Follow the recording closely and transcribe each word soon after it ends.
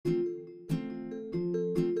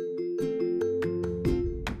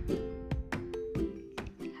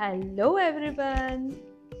Hello everyone.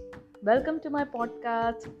 Welcome to my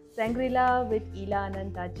podcast Sangrila with Ila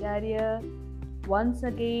Anantacharya. Once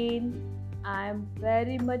again, I am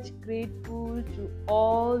very much grateful to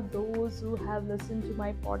all those who have listened to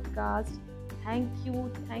my podcast. Thank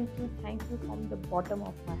you from the bottom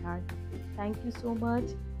of my heart. Thank you so much.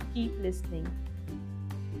 Keep listening.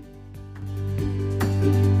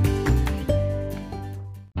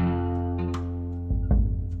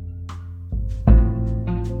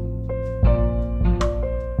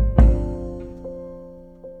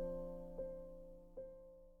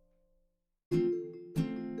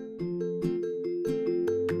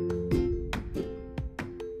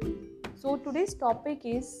 So today's topic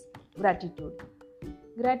is gratitude.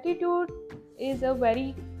 Gratitude is a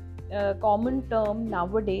very common term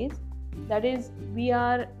nowadays. That is, we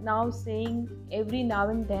are now saying every now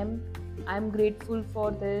and then, I'm grateful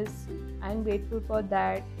for this, I'm grateful for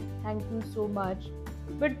that, thank you so much.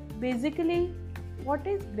 But basically, what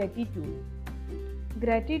is gratitude?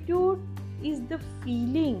 Gratitude is the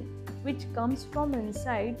feeling which comes from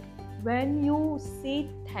inside when you say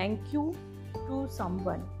thank you to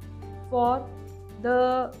someone for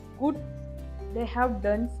the good they have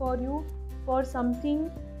done for you, for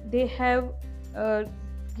something they have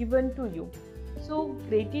given to you. So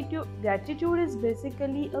gratitude is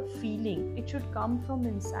basically a feeling. It should come from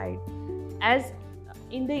inside. As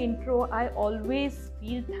in the intro, I always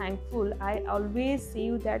feel thankful. I always say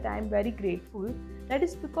that I am very grateful. That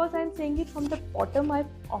is because I am saying it from the bottom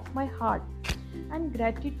of my heart. And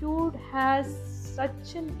gratitude has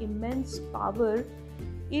such an immense power.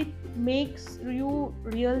 It makes you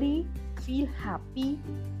really feel happy,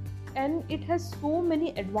 and it has so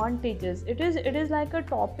many advantages. It is like a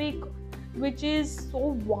topic which is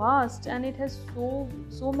so vast, and it has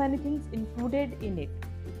so many things included in it.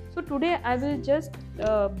 So today I will just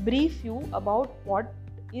brief you about what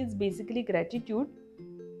is basically gratitude.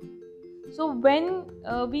 So when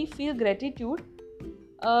we feel gratitude,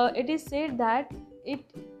 it is said that it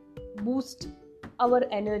boosts our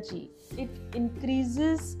energy, it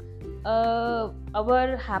increases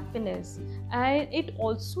our happiness, and it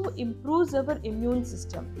also improves our immune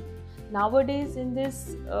system. Nowadays, in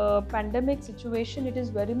this pandemic situation, it is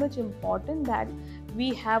very much important that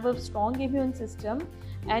we have a strong immune system,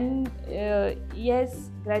 and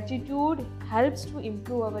yes, gratitude helps to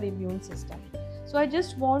improve our immune system. So I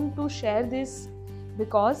just want to share this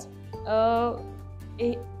because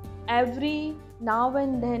every now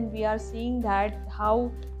and then we are seeing that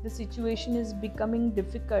how the situation is becoming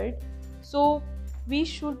difficult. So we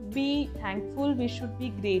should be thankful, we should be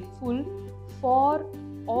grateful for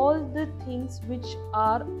all the things which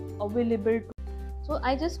are available to. So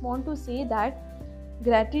I just want to say that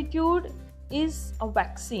gratitude is a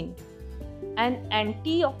vaccine, an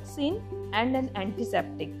antioxidant, and an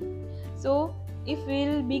antiseptic. So if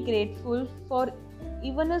we'll be grateful for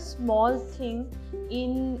even a small thing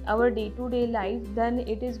in our day-to-day life, then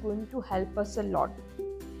it is going to help us a lot.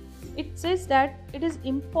 It says that it is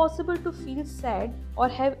impossible to feel sad or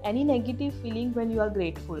have any negative feeling when you are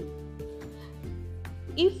grateful.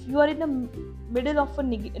 If you are in the middle of a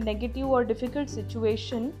negative or difficult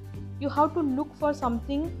situation, you have to look for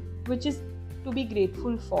something which is to be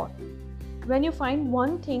grateful for. When you find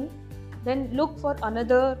one thing, then look for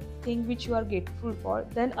another thing which you are grateful for,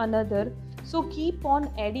 then another. So keep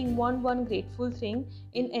on adding one grateful thing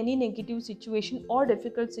in any negative situation or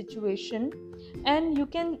difficult situation, and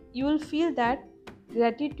you will feel that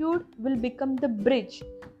gratitude will become the bridge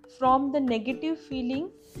from the negative feeling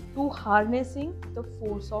to harnessing the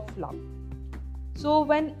force of love. So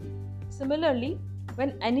similarly,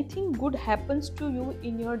 when anything good happens to you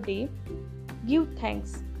in your day, give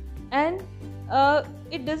thanks, and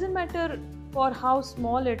it doesn't matter for how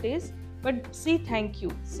small it is, but say thank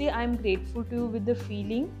you, say I'm grateful to you with the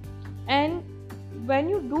feeling. And when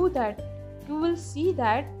you do that, you will see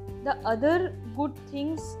that the other good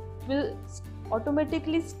things will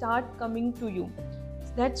automatically start coming to you.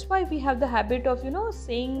 That's why we have the habit of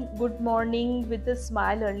saying good morning with a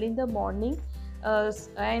smile early in the morning,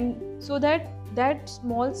 and so that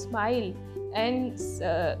small smile and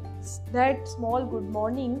that small good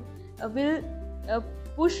morning will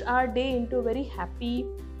push our day into a very happy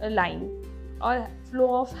line or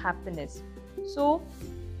flow of happiness. So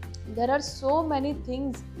there are so many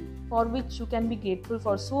things for which you can be grateful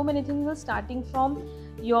for. So many things, starting from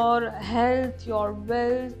your health, your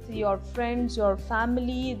wealth, your friends, your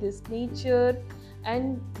family, this nature,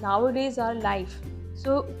 and nowadays our life.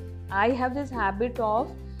 So I have this habit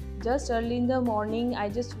of just early in the morning, I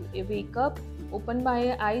just wake up, open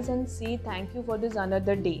my eyes and say thank you for this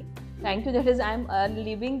another day. Thank you, that is I'm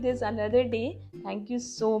living this another day. Thank you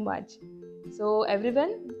so much. So,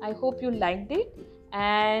 everyone, I hope you liked it,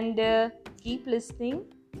 and keep listening.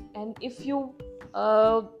 And if you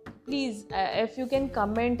uh, please, if you can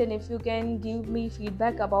comment and if you can give me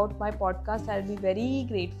feedback about my podcast, I'll be very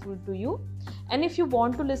grateful to you. And if you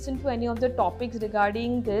want to listen to any of the topics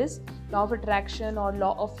regarding this law of attraction or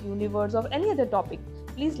law of universe or any other topic,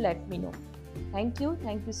 please let me know. Thank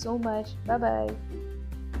you so much. Bye bye.